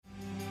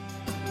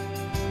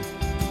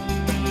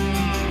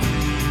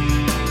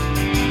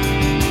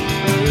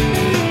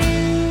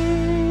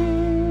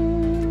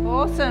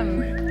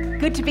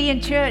good to be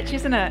in church,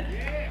 isn't it?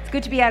 It's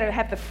good to be able to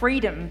have the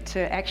freedom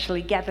to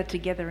actually gather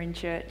together in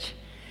church.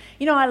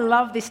 You know, I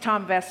love this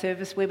time of our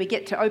service where we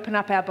get to open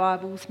up our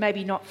Bibles,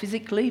 maybe not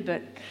physically,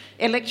 but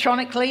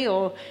electronically,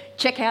 or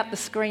check out the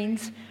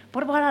screens.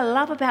 But what I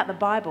love about the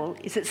Bible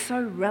is it's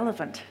so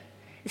relevant.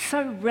 It's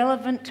so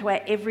relevant to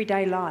our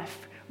everyday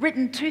life.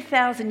 Written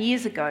 2,000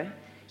 years ago,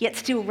 yet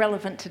still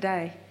relevant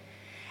today.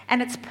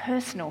 And it's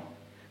personal.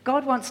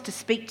 God wants to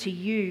speak to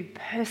you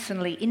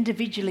personally,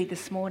 individually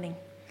this morning.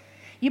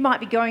 You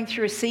might be going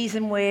through a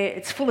season where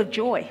it's full of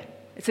joy.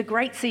 It's a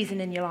great season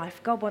in your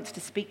life. God wants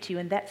to speak to you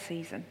in that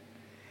season.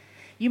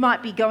 You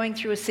might be going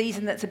through a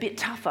season that's a bit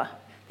tougher,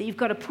 that you've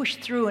got to push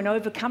through and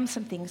overcome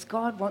some things.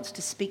 God wants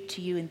to speak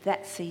to you in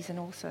that season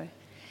also.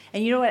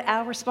 And you know what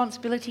our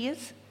responsibility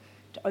is?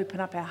 To open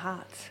up our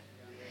hearts,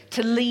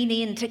 to lean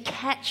in, to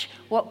catch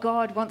what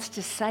God wants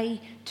to say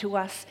to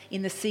us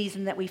in the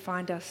season that we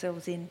find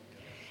ourselves in.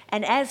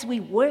 And as we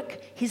work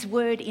His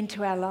word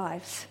into our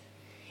lives,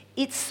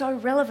 it's so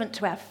relevant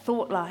to our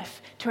thought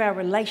life, to our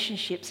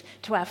relationships,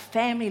 to our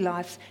family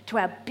lives, to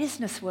our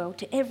business world,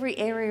 to every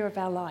area of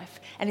our life.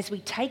 And as we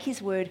take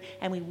His word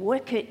and we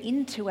work it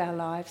into our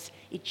lives,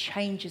 it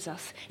changes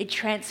us. It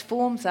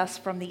transforms us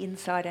from the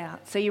inside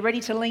out. So you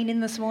ready to lean in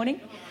this morning?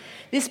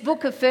 This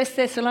book of 1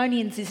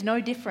 Thessalonians is no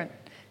different.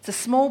 It's a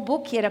small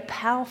book, yet a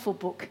powerful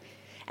book.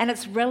 And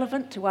it's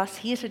relevant to us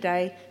here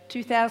today,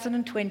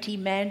 2020,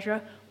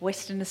 Mandurah,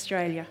 Western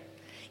Australia.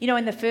 You know,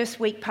 in the first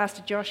week,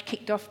 Pastor Josh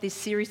kicked off this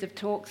series of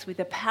talks with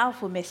a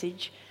powerful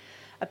message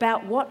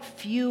about what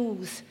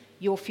fuels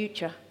your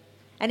future.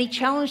 And he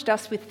challenged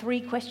us with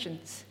 3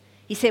 questions.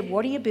 He said,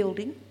 what are you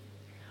building?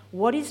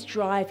 What is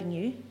driving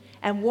you?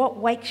 And what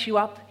wakes you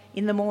up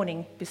in the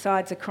morning,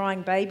 besides a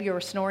crying baby or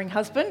a snoring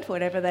husband,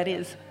 whatever that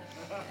is?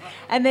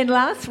 And then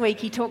last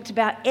week, he talked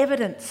about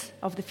evidence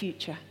of the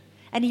future.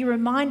 And he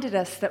reminded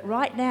us that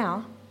right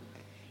now,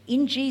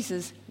 in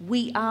Jesus,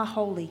 we are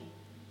holy.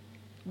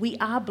 We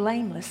are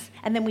blameless,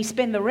 and then we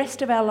spend the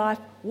rest of our life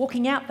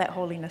walking out that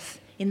holiness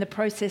in the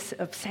process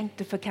of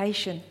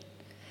sanctification.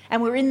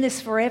 And we're in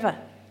this forever.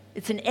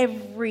 It's an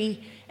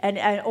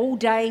all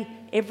day,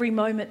 every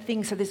moment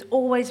thing, so there's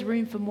always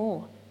room for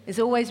more. There's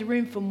always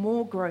room for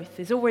more growth.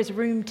 There's always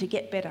room to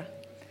get better.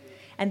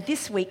 And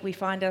this week we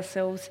find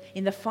ourselves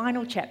in the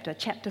final chapter,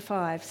 chapter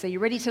 5. So you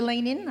ready to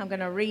lean in? I'm going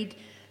to read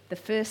the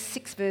first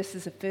 6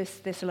 verses of 1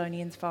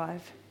 Thessalonians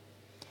 5.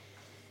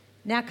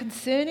 Now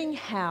concerning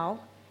how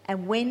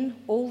and when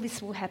all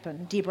this will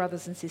happen, dear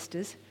brothers and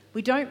sisters,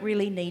 we don't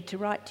really need to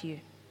write to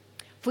you.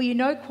 For you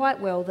know quite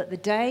well that the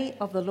day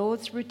of the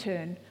Lord's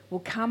return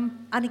will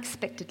come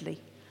unexpectedly,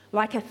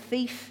 like a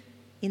thief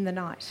in the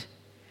night.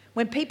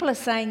 When people are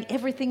saying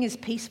everything is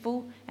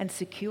peaceful and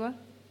secure,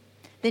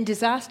 then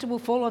disaster will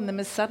fall on them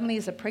as suddenly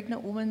as a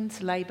pregnant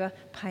woman's labour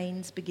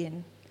pains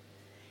begin,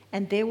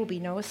 and there will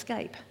be no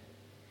escape.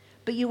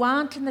 But you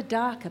aren't in the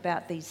dark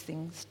about these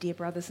things, dear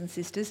brothers and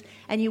sisters,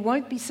 and you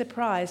won't be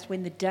surprised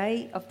when the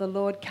day of the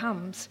Lord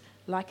comes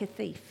like a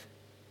thief.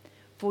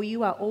 For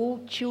you are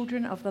all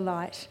children of the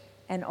light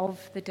and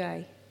of the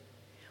day.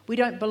 We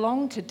don't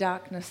belong to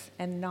darkness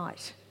and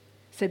night.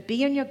 So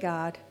be on your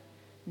guard,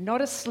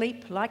 not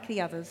asleep like the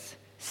others.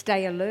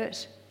 Stay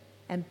alert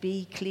and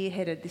be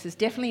clear-headed. This is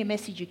definitely a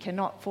message you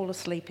cannot fall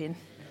asleep in.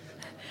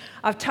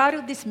 I've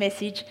titled this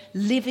message,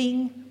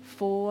 Living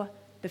for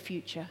the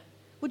Future.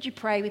 Would you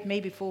pray with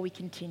me before we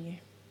continue?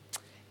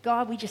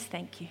 God, we just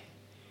thank you.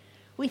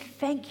 We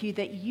thank you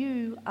that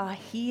you are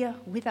here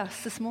with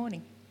us this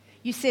morning.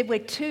 You said where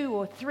 2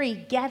 or 3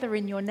 gather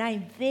in your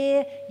name,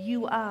 there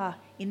you are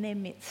in their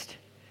midst.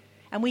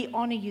 And we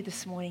honour you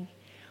this morning.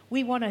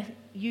 We want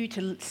you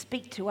to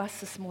speak to us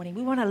this morning.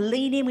 We want to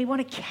lean in. We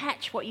want to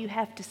catch what you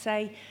have to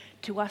say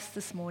to us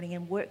this morning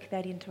and work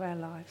that into our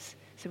lives.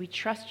 So we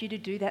trust you to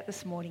do that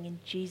this morning in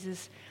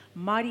Jesus'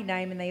 mighty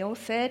name. And they all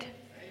said,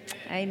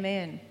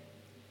 Amen.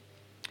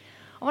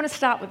 I want to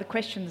start with a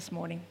question this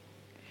morning.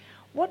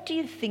 What do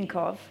you think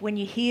of when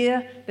you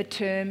hear the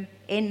term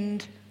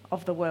end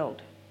of the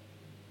world?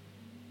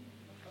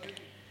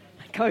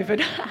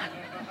 COVID.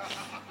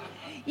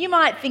 You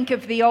might think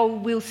of the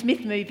old Will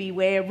Smith movie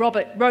where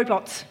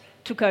robots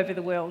took over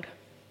the world.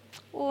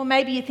 Or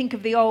maybe you think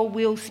of the old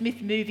Will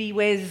Smith movie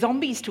where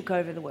zombies took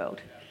over the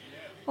world.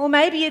 Or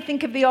maybe you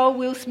think of the old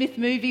Will Smith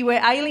movie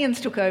where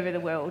aliens took over the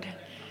world.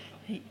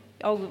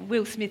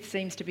 Will Smith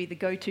seems to be the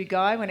go-to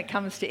guy when it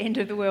comes to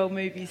end-of-the-world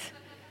movies.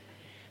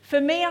 For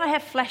me, I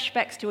have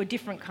flashbacks to a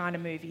different kind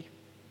of movie.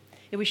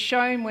 It was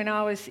shown when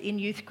I was in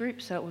youth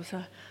group, so it was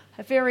a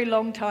very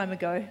long time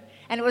ago,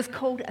 and it was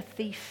called A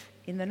Thief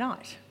in the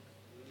Night.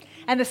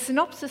 And the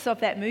synopsis of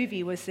that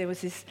movie was there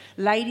was this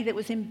lady that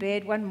was in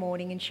bed one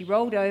morning and she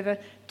rolled over,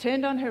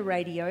 turned on her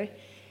radio,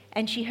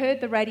 and she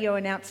heard the radio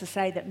announcer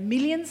say that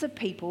millions of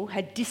people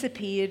had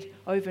disappeared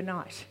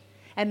overnight.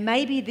 And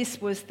maybe this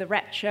was the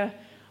rapture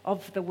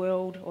of the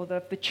world or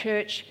the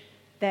church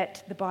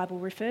that the Bible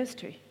refers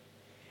to.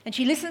 And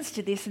she listens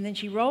to this and then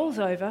she rolls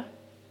over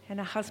and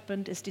her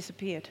husband has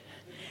disappeared.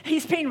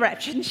 He's been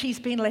raptured and she's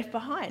been left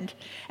behind.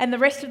 And the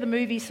rest of the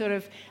movie sort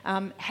of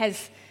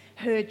has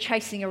her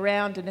chasing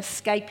around and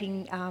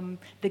escaping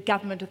the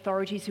government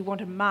authorities who want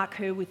to mark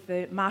her with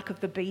the mark of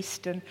the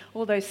beast and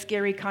all those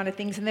scary kind of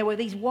things. And there were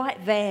these white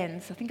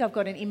vans. I think I've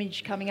got an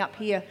image coming up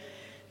here.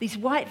 These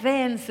white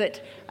vans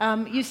that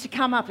used to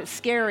come up. It's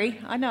scary.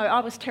 I know, I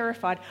was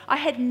terrified. I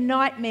had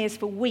nightmares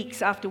for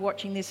weeks after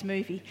watching this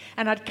movie.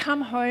 And I'd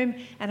come home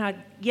and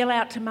I'd yell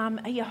out to Mum,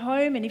 "Are you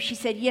home?" And if she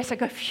said yes, I'd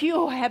go,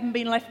 "Phew, I haven't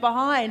been left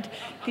behind."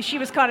 Because she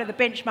was kind of the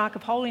benchmark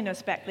of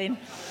holiness back then.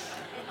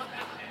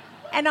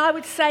 And I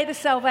would say the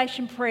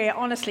salvation prayer,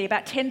 honestly,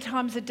 about 10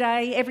 times a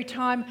day. Every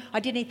time I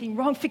did anything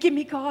wrong, "Forgive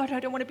me, God, I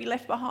don't want to be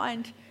left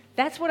behind."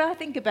 That's what I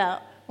think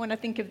about when I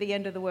think of the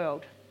end of the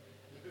world.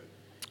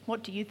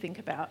 What do you think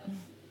about?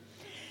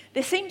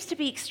 There seems to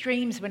be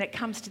extremes when it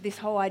comes to this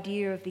whole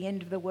idea of the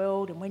end of the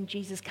world and when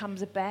Jesus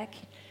comes back.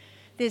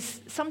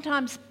 There's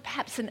sometimes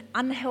perhaps an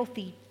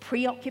unhealthy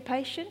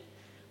preoccupation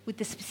with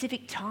the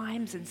specific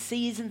times and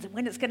seasons and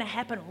when it's going to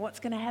happen and what's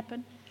going to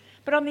happen.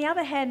 But on the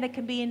other hand, there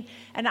can be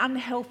an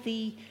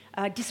unhealthy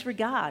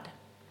disregard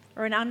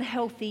or an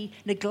unhealthy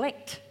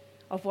neglect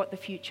of what the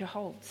future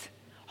holds.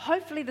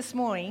 Hopefully this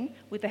morning,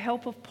 with the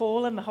help of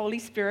Paul and the Holy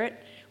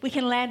Spirit, we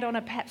can land on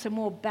perhaps a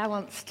more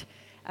balanced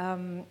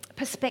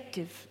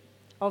perspective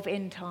of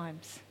end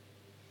times.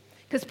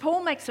 Because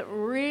Paul makes it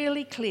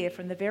really clear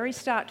from the very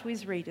start to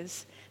his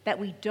readers that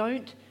we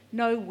don't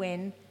know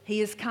when he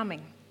is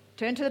coming.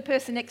 Turn to the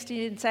person next to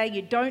you and say,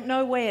 "You don't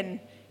know when."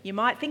 You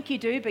might think you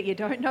do, but you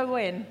don't know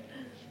when.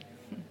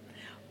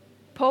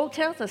 Paul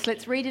tells us,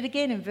 let's read it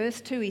again in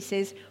verse 2. He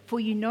says, "For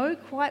you know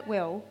quite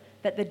well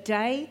that the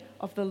day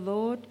of the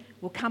Lord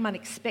will come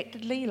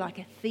unexpectedly like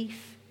a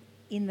thief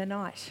in the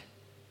night."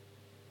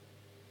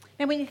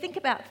 Now, when you think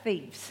about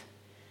thieves,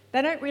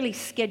 they don't really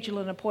schedule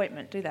an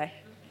appointment, do they?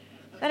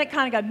 They don't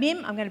kind of go,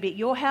 "Mim, I'm going to be at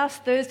your house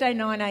Thursday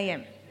 9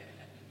 a.m.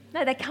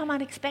 No, they come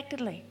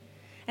unexpectedly.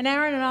 And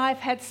Aaron and I have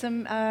had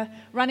some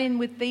run-in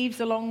with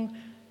thieves along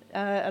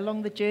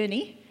the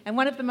journey. And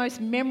one of the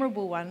most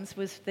memorable ones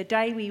was the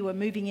day we were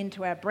moving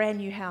into our brand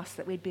new house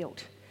that we'd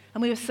built.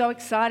 And we were so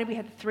excited. We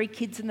had the 3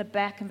 kids in the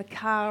back and the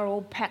car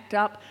all packed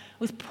up. It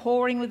was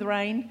pouring with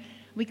rain.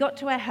 We got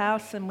to our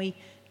house and we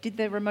did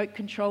the remote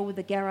control with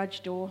the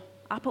garage door.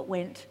 Up it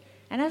went.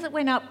 And as it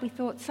went up, we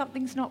thought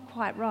something's not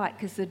quite right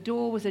because the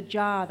door was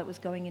ajar that was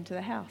going into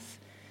the house.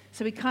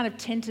 So we kind of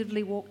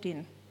tentatively walked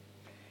in.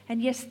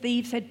 And yes,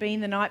 thieves had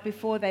been the night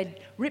before. They'd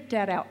ripped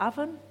out our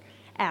oven,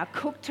 our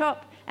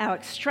cooktop, our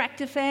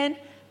extractor fan.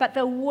 But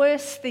the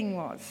worst thing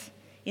was,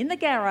 in the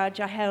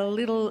garage, I had a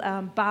little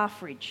bar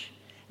fridge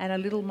and a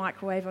little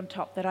microwave on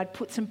top that I'd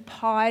put some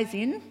pies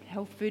in,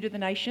 health food of the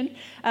nation,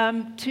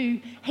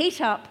 to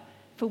heat up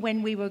for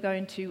when we were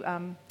going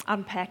to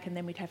unpack and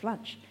then we'd have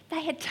lunch.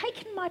 They had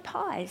taken my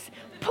pies,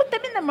 put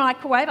them in the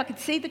microwave, I could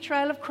see the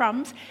trail of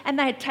crumbs, and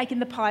they had taken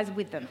the pies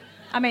with them.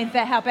 I mean,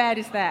 how bad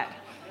is that?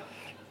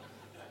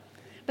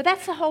 But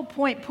that's the whole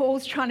point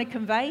Paul's trying to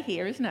convey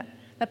here, isn't it?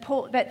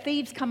 That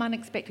thieves come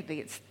unexpectedly.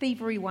 It's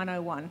thievery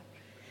 101.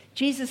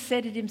 Jesus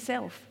said it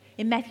himself.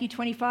 In Matthew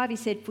 25, he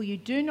said, "For you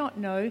do not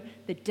know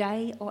the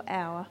day or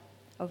hour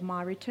of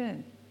my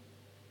return."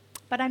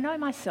 But I know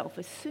myself,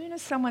 as soon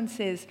as someone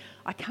says,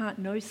 "I can't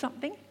know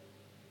something,"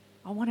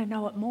 I want to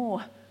know it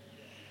more.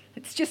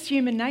 It's just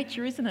human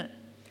nature, isn't it?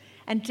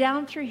 And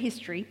down through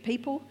history,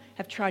 people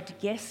have tried to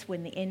guess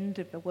when the end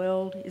of the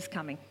world is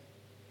coming.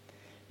 I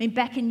mean,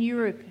 back in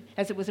Europe,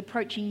 as it was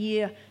approaching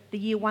the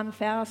year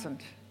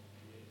 1000,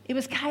 it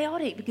was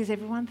chaotic because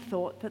everyone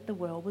thought that the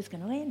world was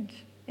going to end.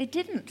 It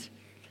didn't.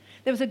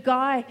 There was a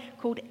guy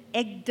called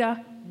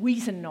Edgar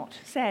Whisenant,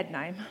 sad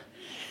name.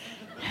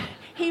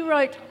 He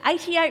wrote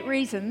 88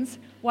 reasons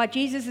why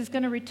Jesus is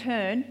going to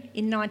return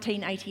in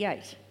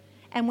 1988.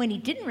 And when he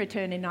didn't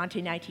return in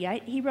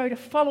 1988, he wrote a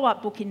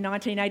follow-up book in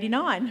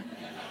 1989.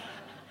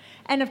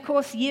 And of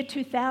course, year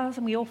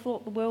 2000, we all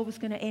thought the world was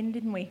going to end,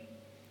 didn't we?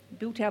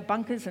 Built our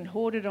bunkers and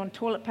hoarded on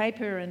toilet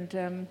paper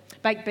and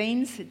baked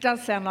beans. It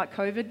does sound like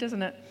COVID,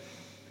 doesn't it?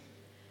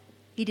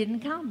 He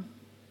didn't come.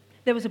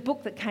 There was a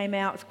book that came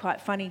out, it's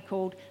quite funny,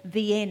 called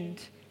The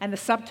End, and the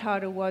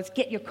subtitle was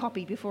 "Get Your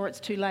Copy Before It's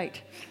Too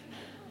Late."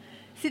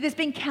 See, there's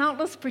been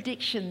countless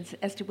predictions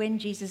as to when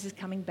Jesus is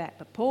coming back,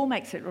 but Paul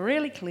makes it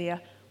really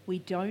clear we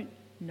don't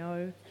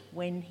know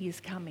when he is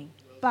coming.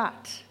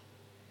 But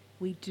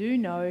we do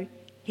know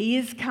he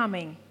is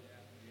coming.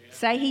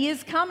 Say, he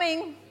is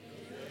coming.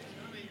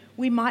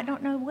 We might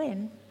not know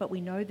when, but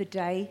we know the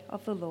day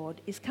of the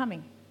Lord is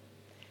coming.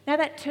 Now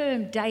that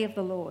term, day of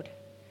the Lord,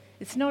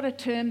 it's not a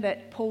term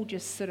that Paul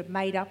just sort of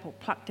made up or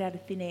plucked out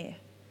of thin air.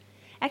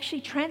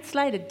 Actually,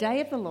 translated day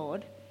of the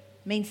Lord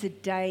means the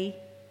day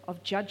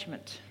of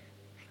judgment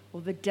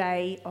or the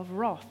day of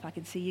wrath. I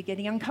can see you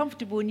getting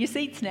uncomfortable in your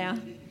seats now.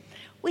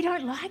 We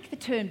don't like the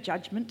term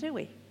judgment, do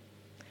we?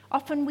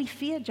 Often we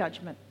fear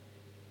judgment.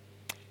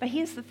 But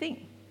here's the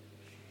thing.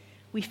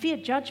 We fear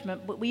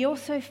judgment, but we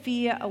also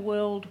fear a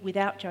world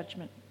without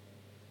judgment.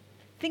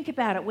 Think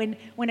about it.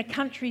 When a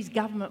country's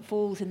government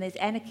falls and there's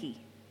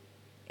anarchy,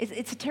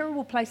 it's a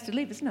terrible place to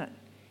live, isn't it?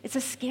 It's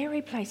a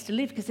scary place to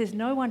live because there's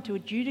no one to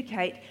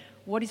adjudicate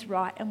what is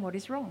right and what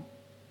is wrong.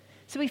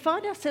 So we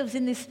find ourselves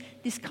in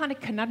this kind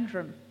of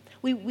conundrum.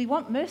 We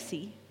want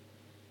mercy,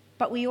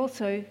 but we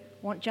also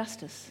want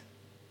justice.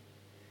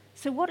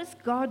 So what does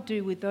God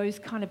do with those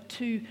kind of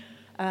two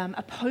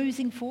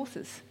opposing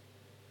forces?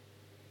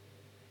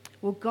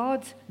 Well,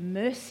 God's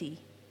mercy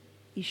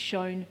is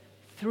shown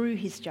through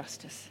his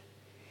justice.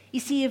 You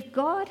see, if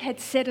God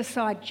had set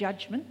aside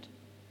judgment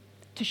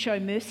to show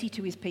mercy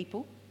to his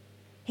people,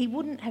 he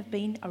wouldn't have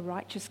been a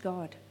righteous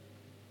God.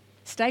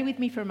 Stay with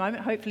me for a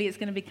moment. Hopefully it's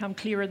going to become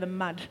clearer than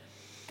mud.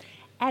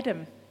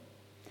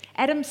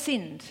 Adam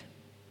sinned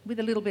with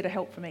a little bit of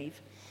help from Eve.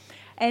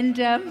 And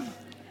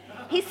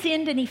he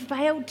sinned and he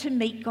failed to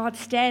meet God's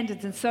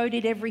standards, and so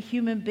did every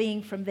human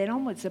being from then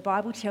onwards. The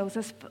Bible tells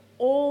us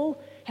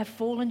all have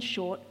fallen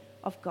short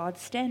of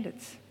God's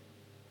standards.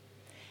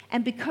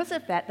 And because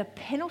of that, the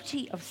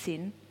penalty of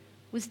sin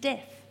was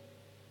death.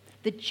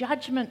 The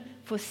judgment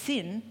for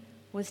sin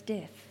was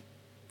death.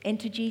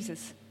 Enter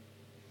Jesus.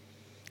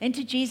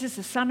 Enter Jesus,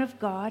 the Son of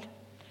God,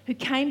 who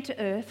came to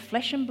earth,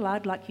 flesh and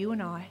blood like you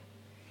and I.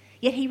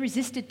 Yet he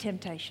resisted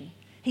temptation.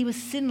 He was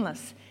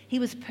sinless. He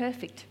was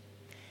perfect.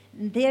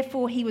 And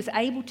therefore, he was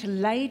able to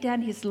lay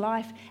down his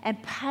life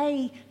and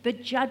pay the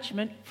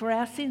judgment for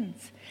our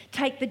sins.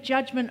 Take the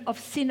judgment of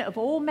sin of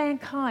all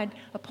mankind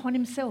upon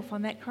himself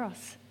on that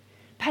cross.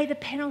 Pay the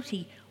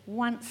penalty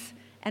once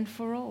and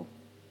for all.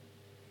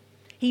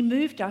 He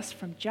moved us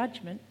from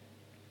judgment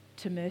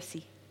to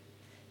mercy.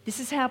 This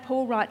is how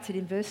Paul writes it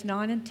in verse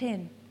 9 and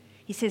 10.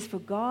 He says, "For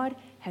God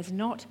has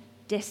not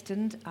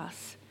destined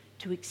us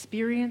to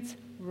experience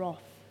wrath,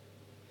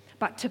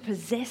 but to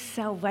possess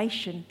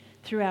salvation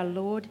through our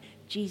Lord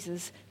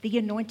Jesus, the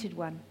Anointed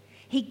One.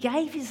 He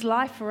gave his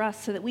life for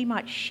us so that we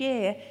might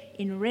share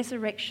in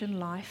resurrection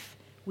life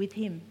with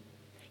him."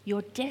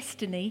 Your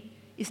destiny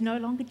is no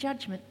longer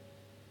judgment.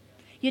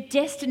 Your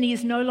destiny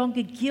is no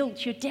longer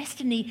guilt. Your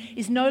destiny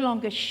is no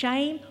longer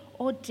shame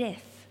or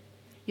death.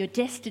 Your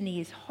destiny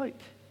is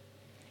hope.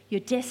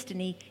 Your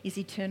destiny is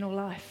eternal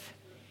life.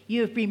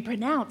 You have been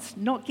pronounced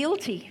not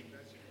guilty.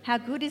 How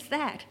good is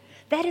that?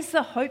 That is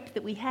the hope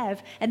that we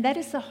have, and that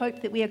is the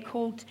hope that we are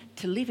called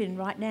to live in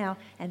right now,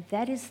 and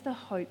that is the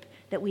hope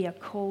that we are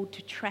called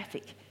to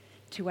traffic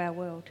to our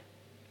world.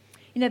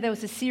 You know, there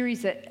was a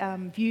series that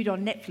viewed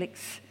on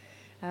Netflix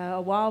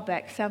a while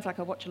back. Sounds like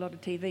I watch a lot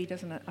of TV,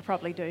 doesn't it? I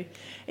probably do.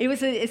 It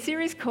was a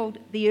series called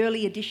The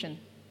Early Edition.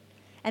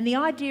 And the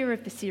idea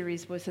of the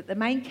series was that the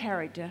main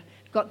character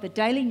got the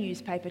daily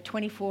newspaper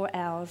 24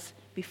 hours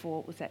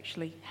before it was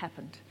actually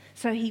happened.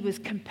 So he was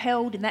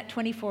compelled in that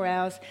 24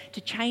 hours to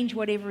change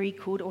whatever he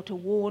could or to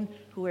warn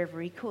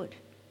whoever he could.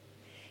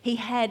 He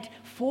had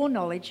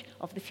foreknowledge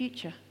of the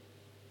future.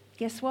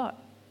 Guess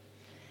what?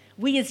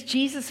 We as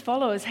Jesus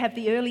followers have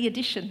the early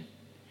edition.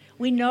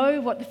 We know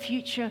what the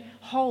future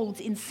holds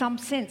in some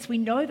sense. We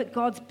know that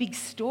God's big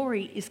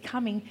story is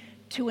coming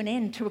to an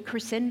end, to a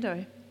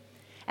crescendo.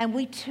 And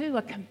we too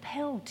are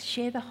compelled to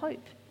share the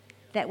hope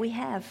that we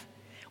have.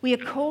 We are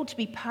called to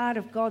be part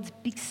of God's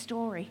big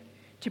story,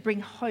 to bring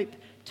hope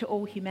to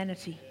all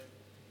humanity.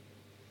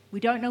 We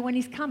don't know when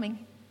he's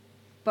coming,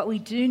 but we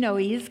do know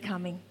he is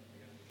coming.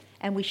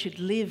 And we should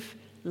live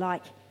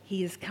like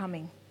he is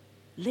coming.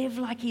 Live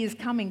like he is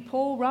coming.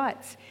 Paul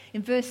writes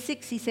in verse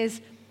 6, he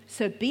says,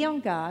 "So be on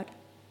guard,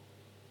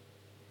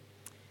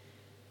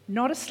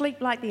 not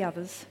asleep like the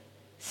others,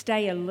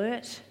 stay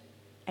alert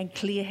and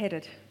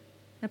clear-headed."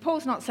 Now,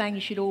 Paul's not saying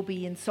you should all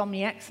be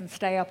insomniacs and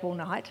stay up all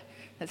night.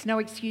 That's no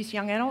excuse,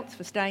 young adults,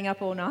 for staying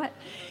up all night.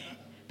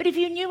 But if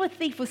you knew a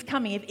thief was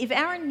coming, if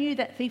Aaron knew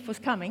that thief was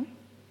coming,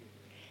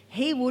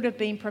 he would have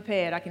been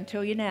prepared, I can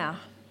tell you now,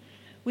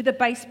 with a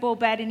baseball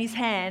bat in his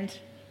hand.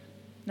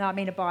 No, I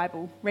mean a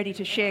Bible, ready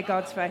to share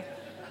God's faith.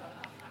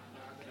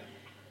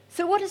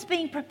 So what does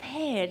being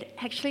prepared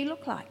actually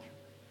look like?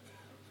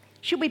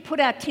 Should we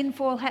put our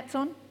tinfoil hats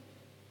on,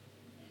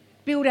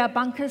 build our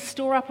bunkers,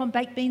 store up on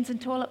baked beans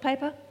and toilet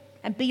paper,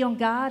 and be on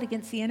guard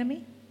against the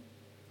enemy?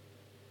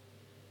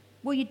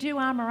 Well, you do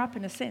armour up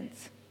in a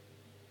sense,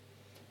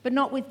 but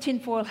not with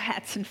tinfoil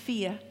hats and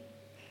fear,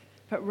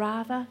 but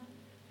rather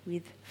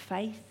with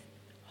faith,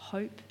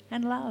 hope,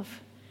 and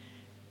love.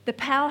 The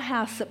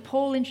powerhouse that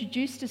Paul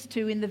introduced us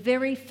to in the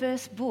very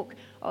first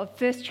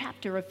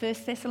chapter of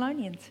 1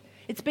 Thessalonians.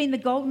 It's been the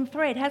golden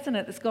thread, hasn't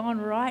it, that's gone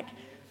right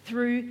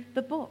through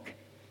the book.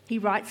 He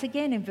writes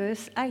again in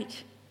verse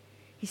 8.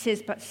 He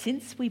says, "But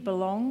since we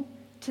belong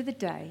to the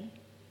day,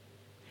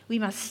 we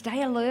must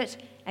stay alert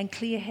and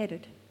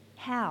clear-headed."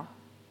 How?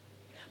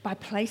 By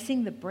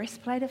placing the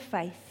breastplate of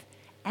faith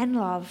and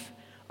love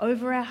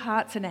over our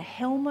hearts and a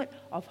helmet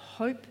of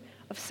hope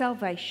of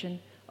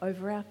salvation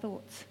over our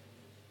thoughts.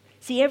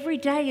 See, every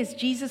day as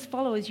Jesus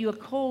followers, you are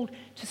called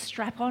to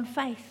strap on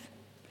faith,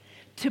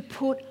 to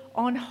put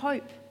on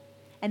hope,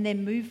 and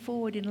then move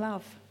forward in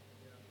love.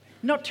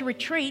 Not to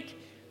retreat,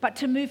 but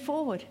to move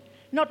forward.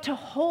 Not to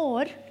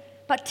hoard,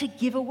 but to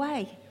give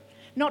away.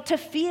 Not to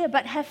fear,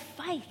 but have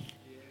faith.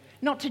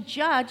 Not to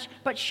judge,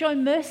 but show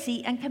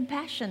mercy and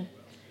compassion.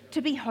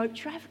 To be hope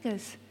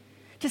traffickers.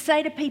 To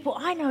say to people,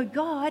 "I know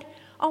God,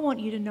 I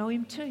want you to know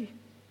him too."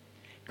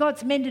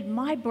 God's mended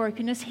my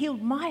brokenness,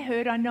 healed my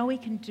hurt. I know he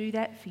can do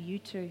that for you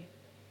too.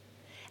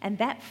 And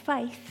that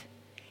faith,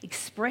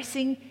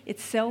 expressing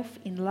itself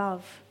in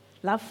love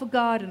for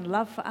God and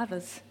love for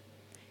others,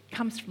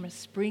 comes from a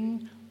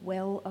spring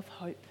well of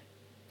hope.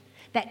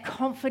 That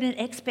confident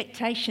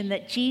expectation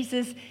that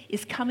Jesus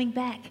is coming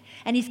back,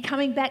 and he's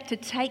coming back to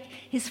take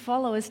his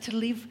followers to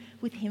live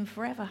with him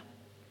forever.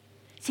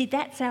 See,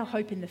 that's our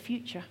hope in the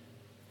future,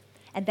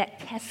 and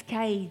that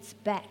cascades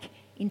back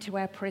into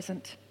our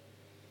present.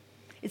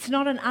 It's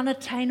not an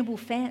unattainable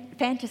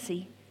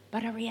fantasy,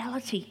 but a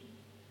reality.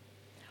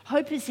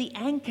 Hope is the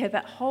anchor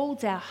that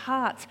holds our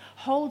hearts,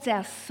 holds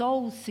our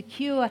souls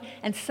secure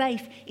and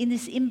safe in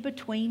this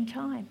in-between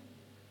time.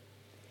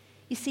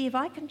 You see, if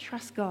I can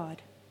trust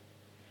God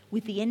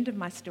with the end of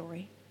my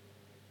story,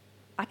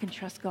 I can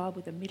trust God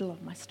with the middle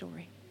of my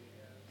story.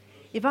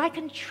 If I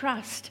can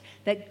trust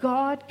that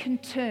God can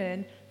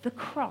turn the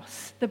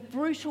cross, the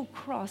brutal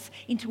cross,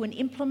 into an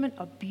implement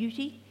of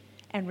beauty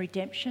and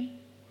redemption,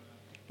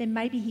 then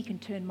maybe he can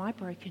turn my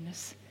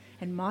brokenness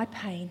and my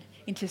pain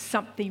into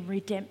something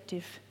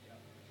redemptive,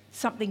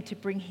 something to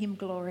bring him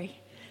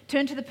glory.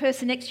 Turn to the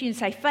person next to you and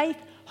say, faith,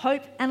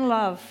 hope, and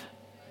love.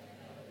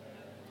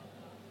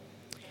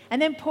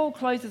 And then Paul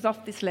closes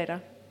off this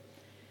letter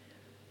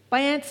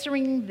by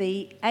answering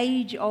the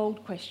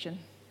age-old question,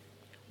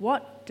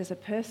 what does a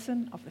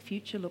person of the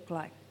future look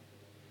like?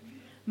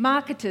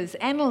 Marketers,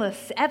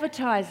 analysts,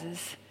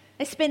 advertisers,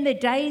 they spend their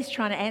days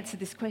trying to answer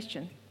this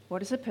question. What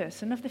does a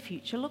person of the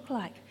future look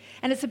like?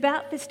 And it's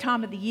about this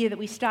time of the year that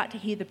we start to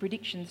hear the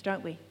predictions,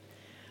 don't we?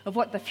 Of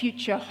what the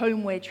future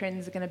homeware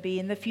trends are going to be,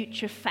 and the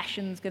future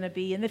fashion's going to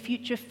be, and the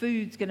future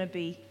food's going to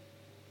be.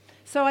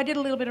 So I did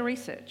a little bit of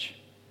research.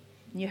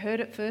 You heard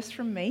it first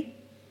from me.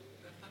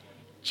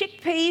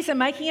 Chickpeas are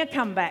making a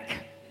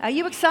comeback. Are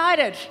you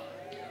excited?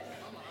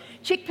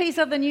 Chickpeas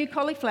are the new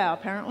cauliflower,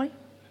 apparently.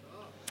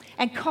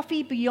 And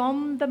coffee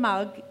beyond the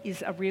mug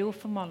is a real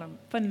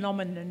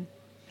phenomenon.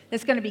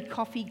 There's going to be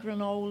coffee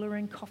granola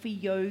and coffee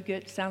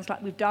yogurt. Sounds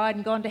like we've died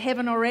and gone to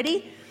heaven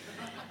already.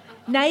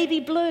 Navy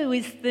blue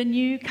is the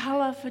new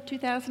colour for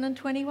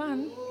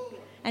 2021.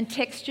 And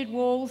textured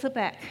walls are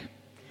back.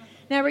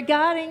 Now,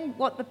 regarding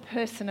what the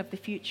person of the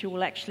future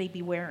will actually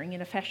be wearing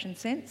in a fashion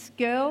sense,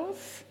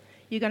 girls,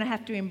 you're going to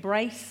have to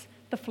embrace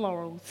the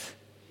florals.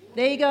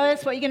 There you go,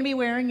 that's what you're going to be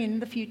wearing in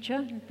the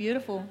future.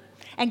 Beautiful.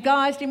 And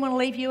guys, didn't want to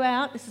leave you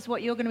out. This is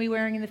what you're going to be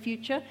wearing in the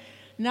future.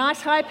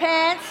 Nice high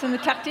pants and the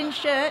tucked-in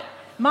shirt.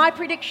 My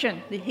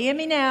prediction, hear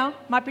me now,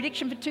 my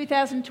prediction for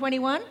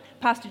 2021,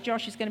 Pastor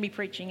Josh is going to be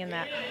preaching in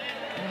that.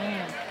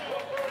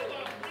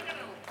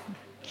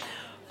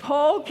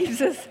 Paul gives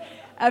us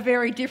a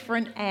very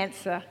different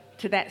answer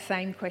to that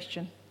same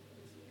question.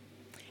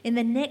 In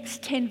the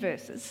next 10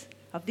 verses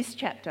of this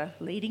chapter,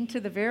 leading to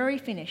the very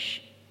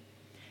finish,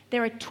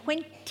 there are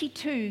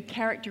 22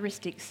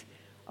 characteristics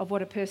of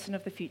what a person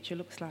of the future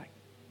looks like.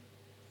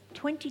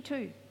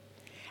 22.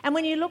 And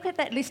when you look at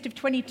that list of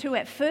 22,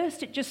 at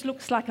first it just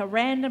looks like a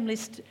random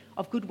list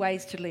of good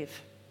ways to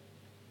live.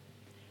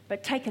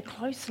 But take a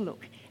closer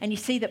look and you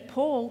see that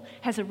Paul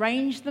has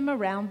arranged them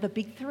around the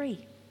big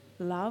three: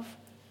 love,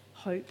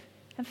 hope,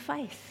 and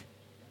faith.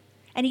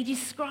 And he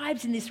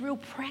describes in this real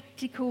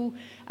practical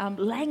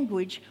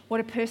language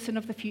what a person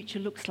of the future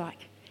looks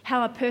like,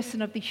 how a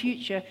person of the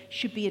future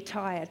should be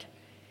attired.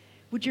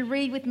 Would you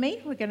read with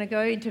me? We're going to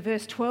go into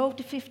verse 12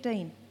 to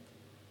 15.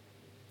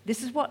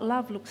 This is what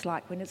love looks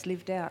like when it's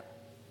lived out.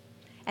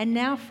 And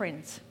now,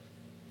 friends,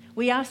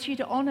 we ask you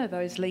to honour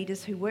those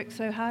leaders who work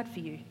so hard for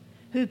you,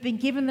 who have been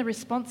given the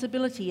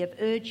responsibility of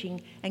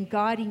urging and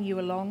guiding you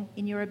along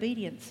in your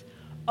obedience.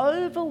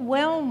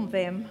 Overwhelm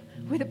them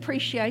with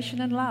appreciation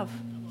and love.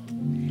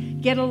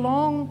 Get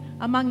along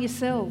among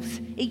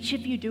yourselves, each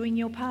of you doing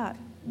your part.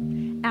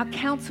 Our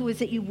counsel is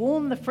that you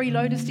warn the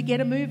freeloaders to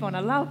get a move on. I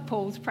love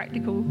Paul's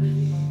practical.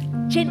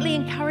 Gently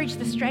encourage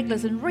the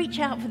stragglers and reach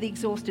out for the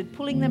exhausted,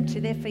 pulling them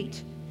to their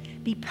feet.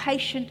 Be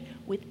patient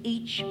with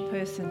each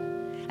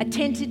person,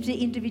 attentive to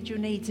individual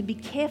needs, and be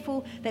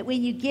careful that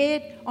when you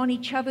get on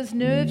each other's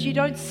nerves, you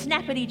don't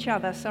snap at each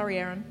other. Sorry,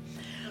 Aaron.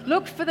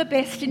 Look for the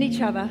best in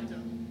each other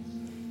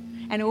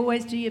and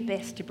always do your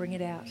best to bring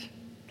it out.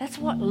 That's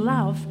what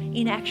love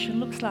in action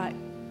looks like.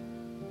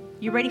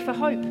 You ready for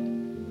hope?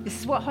 This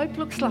is what hope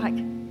looks like.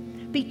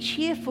 Be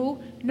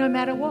cheerful no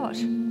matter what,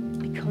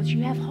 because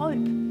you have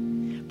hope.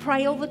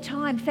 Pray all the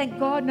time. Thank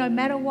God no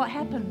matter what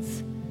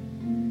happens.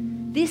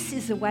 This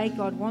is the way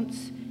God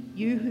wants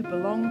you who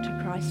belong to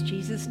Christ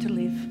Jesus to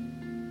live.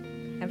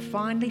 And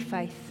finally,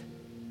 faith.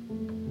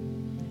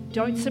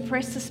 Don't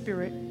suppress the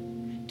Spirit.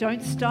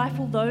 Don't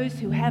stifle those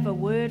who have a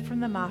word from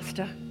the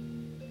Master.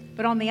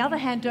 But on the other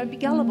hand, don't be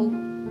gullible.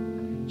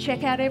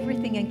 Check out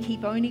everything and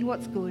keep only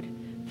what's good.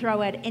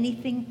 Throw out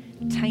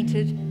anything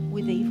tainted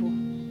with evil.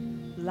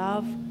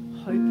 Love,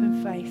 hope,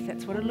 and faith.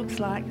 That's what it looks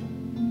like.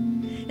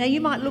 Now, you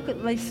might look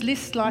at this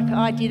list like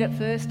I did at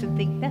first and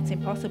think, that's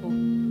impossible.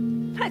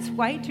 That's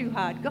way too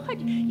hard.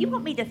 God, you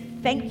want me to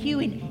thank you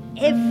in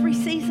every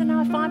season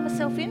I find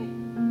myself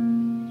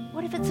in?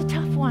 What if it's a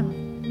tough one?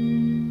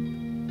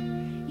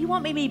 You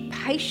want me to be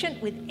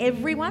patient with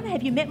everyone?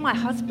 Have you met my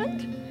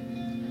husband?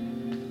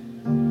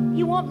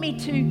 You want me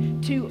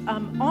to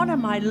honour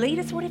my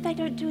leaders? What if they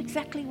don't do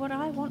exactly what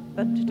I want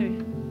them to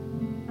do?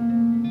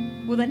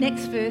 Well, the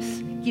next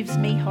verse gives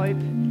me hope,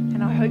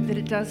 and I hope that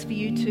it does for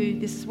you too.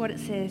 This is what it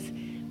says.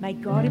 May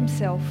God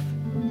himself,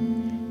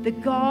 the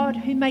God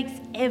who makes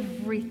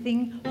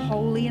everything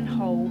holy and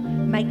whole,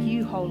 make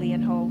you holy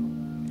and whole.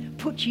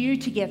 Put you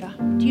together.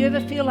 Do you ever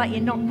feel like you're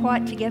not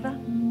quite together?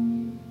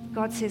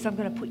 God says, I'm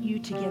going to put you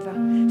together.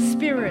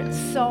 Spirit,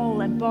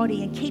 soul and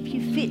body, and keep you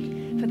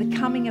fit for the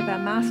coming of our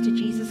Master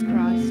Jesus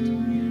Christ.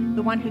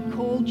 The one who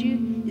called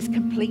you is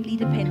completely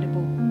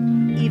dependable.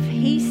 If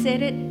he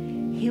said it,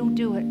 he'll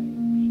do it.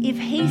 If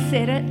he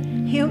said it,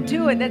 he'll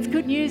do it. That's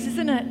good news,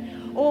 isn't it?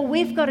 All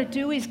we've got to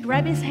do is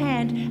grab his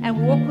hand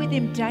and walk with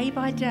him day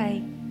by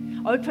day.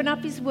 Open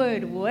up his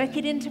word, work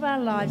it into our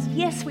lives.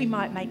 Yes, we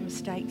might make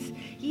mistakes.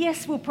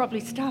 Yes, we'll probably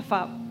stuff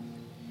up.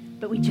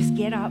 But we just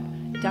get up,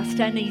 dust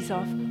our knees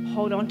off,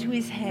 hold on to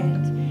his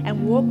hand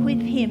and walk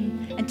with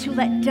him until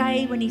that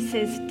day when he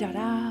says,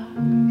 da-da,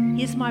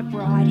 here's my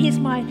bride, here's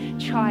my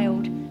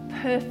child,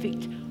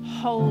 perfect,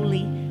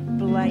 holy,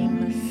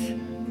 blameless.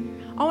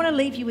 I want to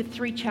leave you with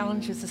 3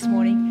 challenges this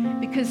morning,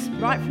 because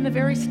right from the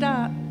very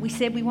start, we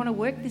said we want to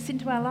work this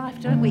into our life,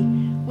 don't we?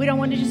 We don't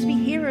want to just be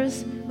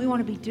hearers, we want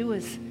to be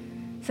doers.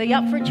 So you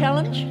up for a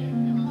challenge?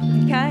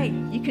 Okay,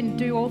 you can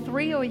do all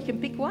 3 or you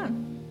can pick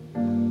one.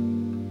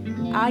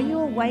 Are you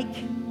awake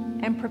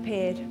and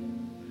prepared?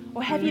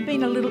 Or have you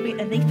been a little bit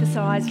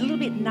anaesthetised, a little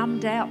bit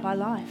numbed out by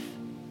life?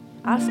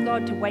 Ask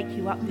God to wake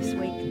you up this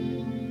week.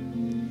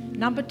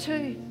 Number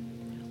 2,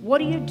 what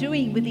are you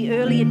doing with the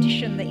early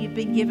edition that you've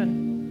been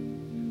given?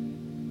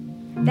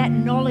 That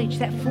knowledge,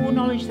 that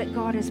foreknowledge that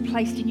God has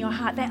placed in your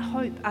heart, that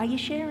hope, are you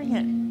sharing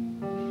it?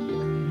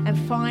 And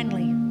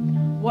finally,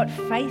 what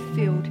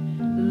faith-filled,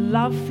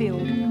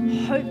 love-filled,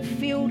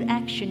 hope-filled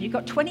action? You've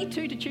got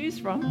 22 to choose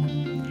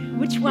from.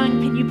 Which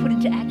one can you put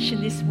into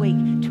action this week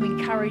to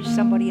encourage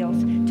somebody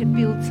else, to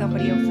build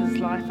somebody else's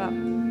life up?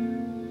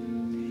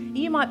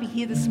 You might be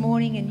here this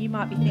morning and you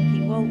might be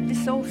thinking, well,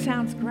 this all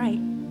sounds great,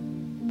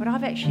 but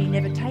I've actually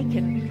never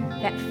taken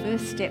that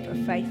first step of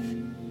faith.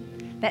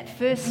 That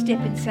first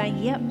step in saying,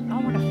 yep, I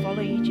want to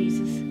follow you,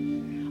 Jesus.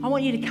 I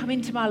want you to come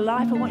into my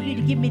life. I want you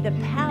to give me the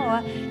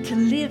power to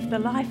live the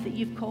life that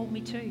you've called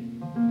me to.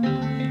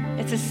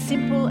 It's as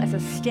simple as a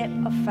step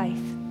of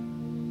faith.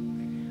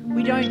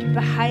 We don't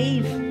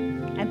behave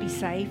and be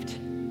saved.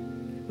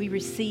 We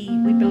receive,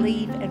 we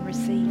believe and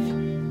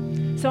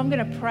receive. So I'm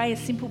going to pray a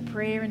simple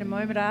prayer in a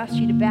moment. I ask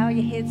you to bow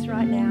your heads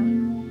right now.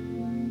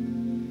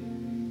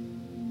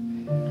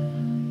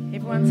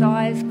 Everyone's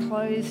eyes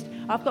closed.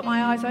 I've got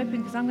my eyes open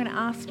because I'm going to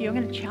ask you, I'm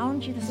going to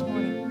challenge you this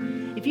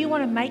morning. If you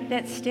want to make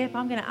that step,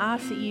 I'm going to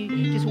ask that you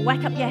just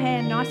whack up your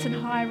hand nice and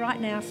high right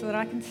now so that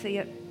I can see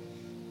it.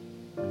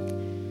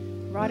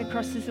 Right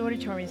across this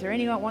auditorium. Is there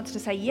anyone that wants to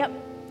say, yep,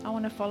 I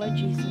want to follow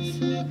Jesus?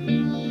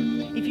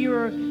 If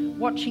you're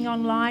watching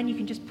online, you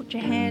can just put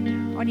your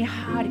hand on your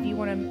heart if you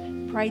want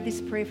to pray this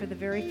prayer for the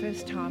very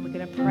first time. We're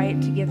going to pray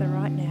it together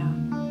right now.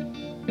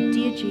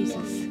 Dear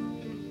Jesus,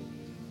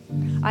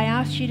 I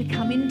ask you to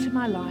come into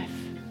my life.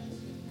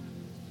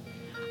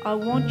 I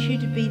want you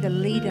to be the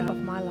leader of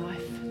my life.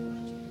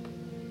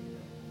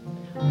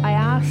 I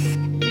ask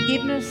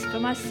forgiveness for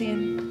my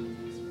sin.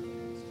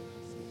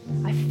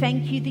 I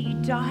thank you that you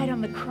died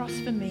on the cross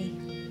for me.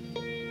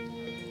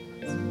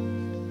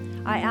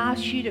 I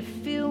ask you to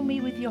fill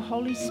me with your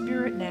Holy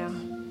Spirit now.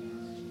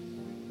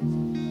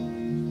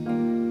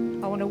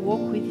 I want to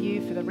walk with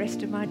you for the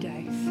rest of my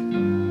days.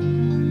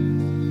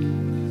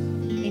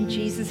 In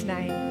Jesus'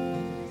 name,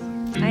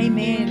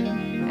 amen.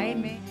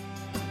 Amen.